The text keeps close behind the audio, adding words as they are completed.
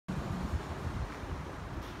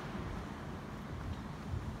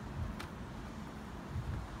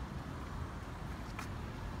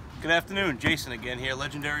Good afternoon, Jason again here,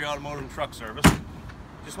 Legendary Automotive and Truck Service.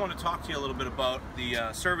 Just want to talk to you a little bit about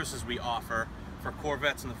the services we offer for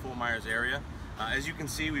Corvettes in the Fort Myers area. As you can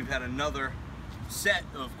see, we've had another set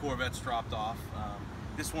of Corvettes dropped off.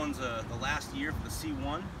 This one's the last year for the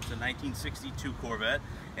C1. It's a 1962 Corvette,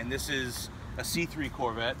 and this is a C3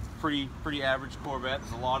 Corvette, pretty average Corvette.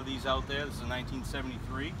 There's a lot of these out there. This is a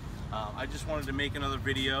 1973. I just wanted to make another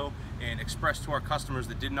video and express to our customers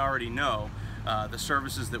that didn't already know the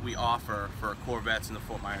services that we offer for Corvettes in the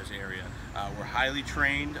Fort Myers area. We're highly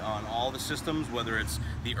trained on all the systems, whether it's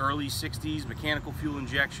the early 60s mechanical fuel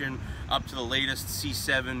injection up to the latest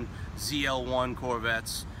C7 ZL1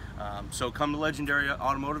 Corvettes. So come to Legendary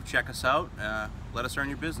Automotive, check us out, let us earn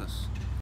your business.